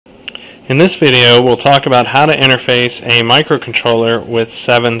In this video, we'll talk about how to interface a microcontroller with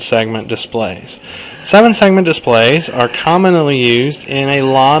 7-segment displays. 7-segment displays are commonly used in a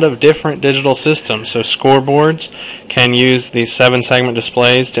lot of different digital systems. So scoreboards can use these 7-segment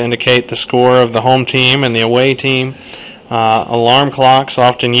displays to indicate the score of the home team and the away team. Alarm clocks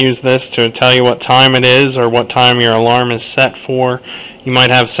often use this to tell you what time it is or what time your alarm is set for. You might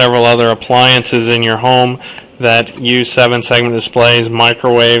have several other appliances in your home that use 7-segment displays.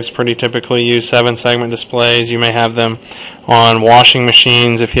 Microwaves pretty typically use 7-segment displays. You may have them on washing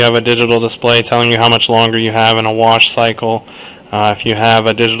machines if you have a digital display telling you how much longer you have in a wash cycle. If you have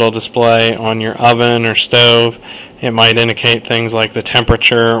a digital display on your oven or stove, it might indicate things like the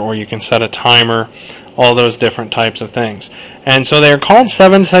temperature, or you can set a timer, all those different types of things. And so they're called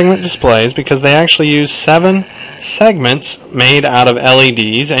 7-segment displays because they actually use 7 segments made out of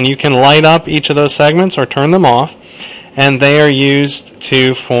LEDs, and you can light up each of those segments or turn them off, and they are used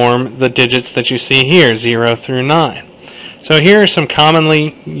to form the digits that you see here, 0 through 9. So here are some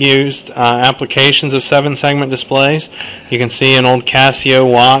commonly used applications of 7-segment displays. You can see an old Casio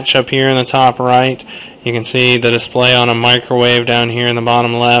watch up here in the top right. You can see the display on a microwave down here in the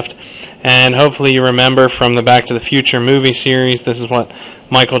bottom left. And hopefully you remember from the Back to the Future movie series, this is what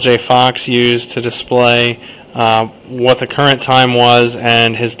Michael J. Fox used to display what the current time was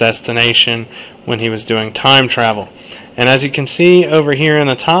and his destination when he was doing time travel. And as you can see over here in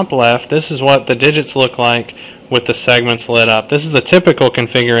the top left, this is what the digits look like with the segments lit up. This is the typical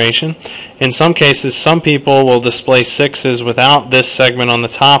configuration. In some cases, some people will display 6s without this segment on the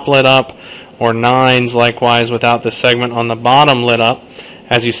top lit up, or 9s likewise without the segment on the bottom lit up,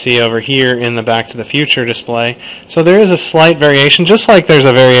 as you see over here in the Back to the Future display. So there is a slight variation, just like there's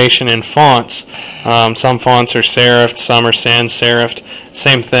a variation in fonts. Some fonts are serifed, some are sans serifed.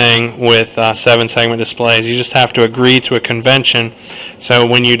 Same thing with 7-segment displays. You just have to agree to a convention. So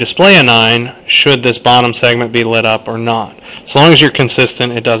when you display a 9, should this bottom segment be lit up or not? So long as you're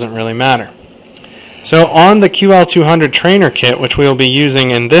consistent, it doesn't really matter. So on the QL200 trainer kit, which we will be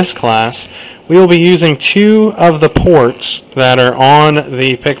using in this class, we will be using 2 of the ports that are on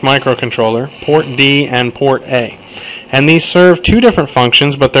the PIC microcontroller, port D and port A. And these serve 2 different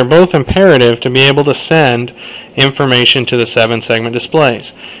functions, but they're both imperative to be able to send information to the 7-segment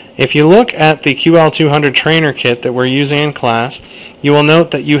displays. If you look at the QL200 trainer kit that we're using in class, you will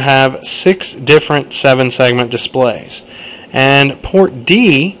note that you have 6 different 7-segment displays. And port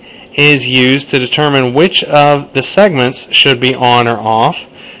D is used to determine which of the segments should be on or off,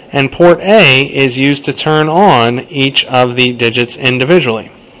 and port A is used to turn on each of the digits individually.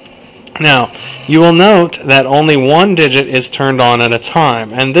 Now, you will note that only 1 digit is turned on at a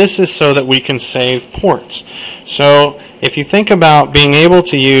time, and this is so that we can save ports. So if you think about being able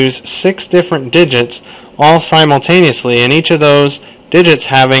to use 6 different digits all simultaneously, and each of those digits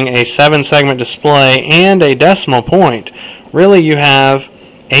having a 7-segment display and a decimal point, really you have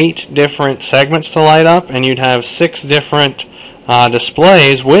 8 different segments to light up, and you'd have 6 different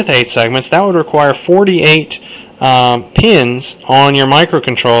displays with 8 segments. That would require 48 pins on your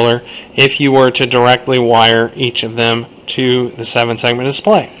microcontroller if you were to directly wire each of them to the 7-segment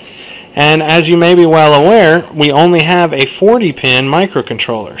display. And as you may be well aware, we only have a 40-pin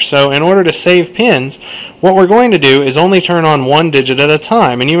microcontroller. So in order to save pins, what we're going to do is only turn on 1 digit at a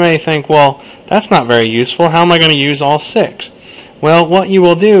time. And you may think, well, that's not very useful. How am I going to use all 6? Well, what you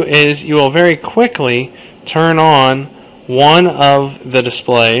will do is you will very quickly turn on one of the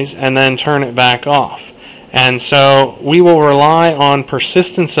displays and then turn it back off. And so we will rely on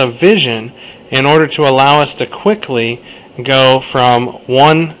persistence of vision in order to allow us to quickly go from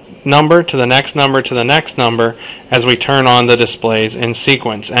one number to the next number to the next number as we turn on the displays in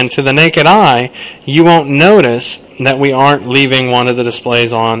sequence. And to the naked eye, you won't notice that we aren't leaving one of the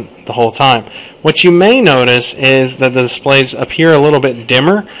displays on the whole time. What you may notice is that the displays appear a little bit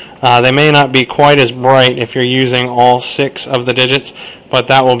dimmer. They may not be quite as bright if you're using all 6 of the digits, but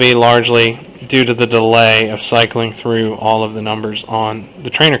that will be largely due to the delay of cycling through all of the numbers on the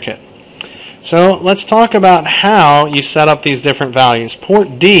trainer kit. So let's talk about how you set up these different values.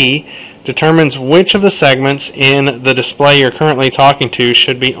 Port D determines which of the segments in the display you're currently talking to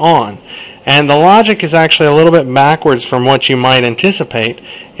should be on. And the logic is actually a little bit backwards from what you might anticipate.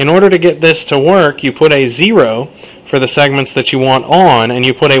 In order to get this to work, you put a 0 for the segments that you want on, and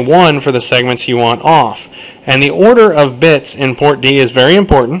you put a 1 for the segments you want off. And the order of bits in port D is very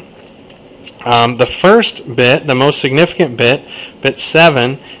important. The first bit, the most significant bit, bit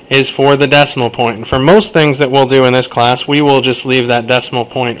 7, is for the decimal point. And for most things that we'll do in this class, we will just leave that decimal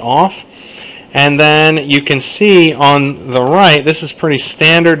point off. And then you can see on the right, this is pretty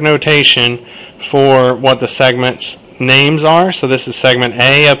standard notation for what the segments names are. So this is segment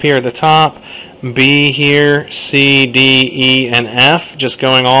A up here at the top, B here, C, D, E, and F, just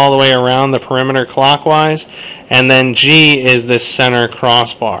going all the way around the perimeter clockwise, and then G is this center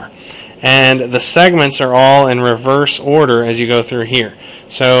crossbar. And the segments are all in reverse order as you go through here.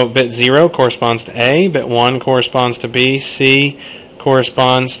 So bit 0 corresponds to A, bit 1 corresponds to B, C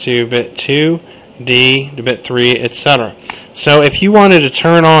corresponds to bit 2, D to bit 3, etc. So if you wanted to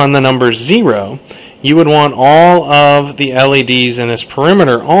turn on the number 0, you would want all of the LEDs in this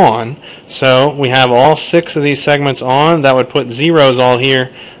perimeter on. So we have all 6 of these segments on. That would put zeros all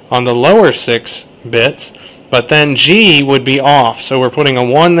here on the lower 6 bits. But then G would be off. So we're putting a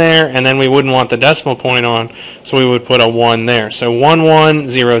 1 there, and then we wouldn't want the decimal point on, so we would put a 1 there. So 1, 1,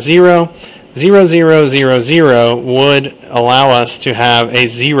 0, 0. 0, 0, 0, 0 would allow us to have a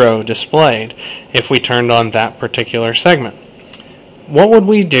 0 displayed if we turned on that particular segment. What would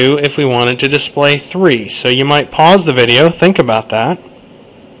we do if we wanted to display 3? So you might pause the video, think about that.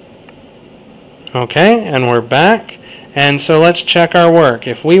 Okay, and we're back. And so let's check our work.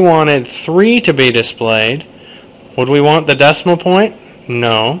 If we wanted 3 to be displayed, would we want the decimal point?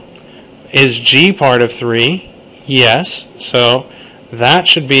 No. Is G part of 3? Yes. So that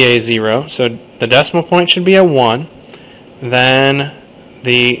should be a 0. So the decimal point should be a 1. Then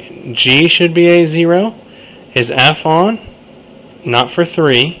the G should be a 0. Is F on? Not for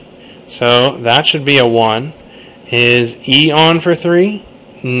 3. So that should be a 1. Is E on for 3?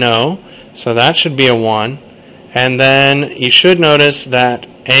 No. So that should be a 1. And then you should notice that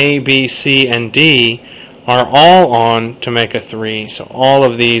A, B, C, and D are all on to make a 3. So all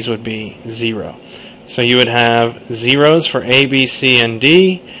of these would be 0. So you would have zeros for A, B, C, and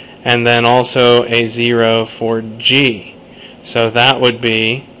D, and then also a 0 for G. So that would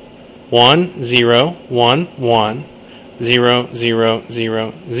be 1, 0, 1, 1, 0, 0,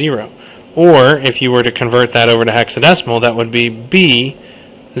 0, 0. Or if you were to convert that over to hexadecimal, that would be B,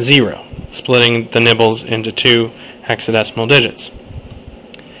 0, splitting the nibbles into 2 hexadecimal digits.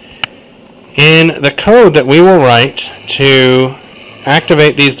 In the code that we will write to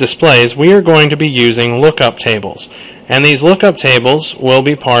activate these displays, we are going to be using lookup tables. And these lookup tables will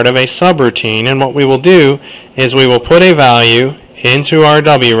be part of a subroutine, and what we will do is we will put a value into our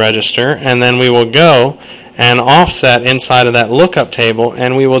W register, and then we will go and offset inside of that lookup table,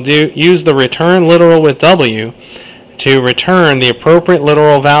 and we will use the return literal with W to return the appropriate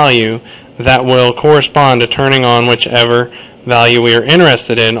literal value that will correspond to turning on whichever value we are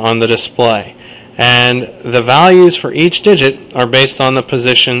interested in on the display. And the values for each digit are based on the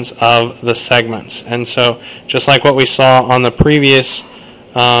positions of the segments. And so just like what we saw on the previous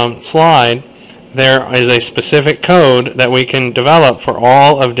slide, there is a specific code that we can develop for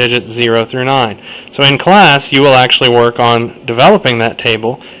all of digits 0 through 9. So in class, you will actually work on developing that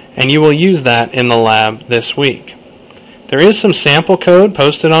table, and you will use that in the lab this week. There is some sample code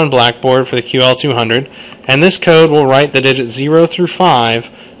posted on Blackboard for the QL200, and this code will write the digits 0 through 5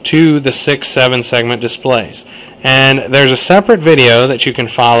 to the 6-7 segment displays. And there's a separate video that you can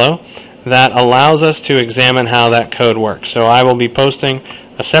follow that allows us to examine how that code works. So I will be posting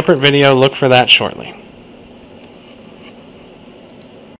a separate video. Look for that shortly.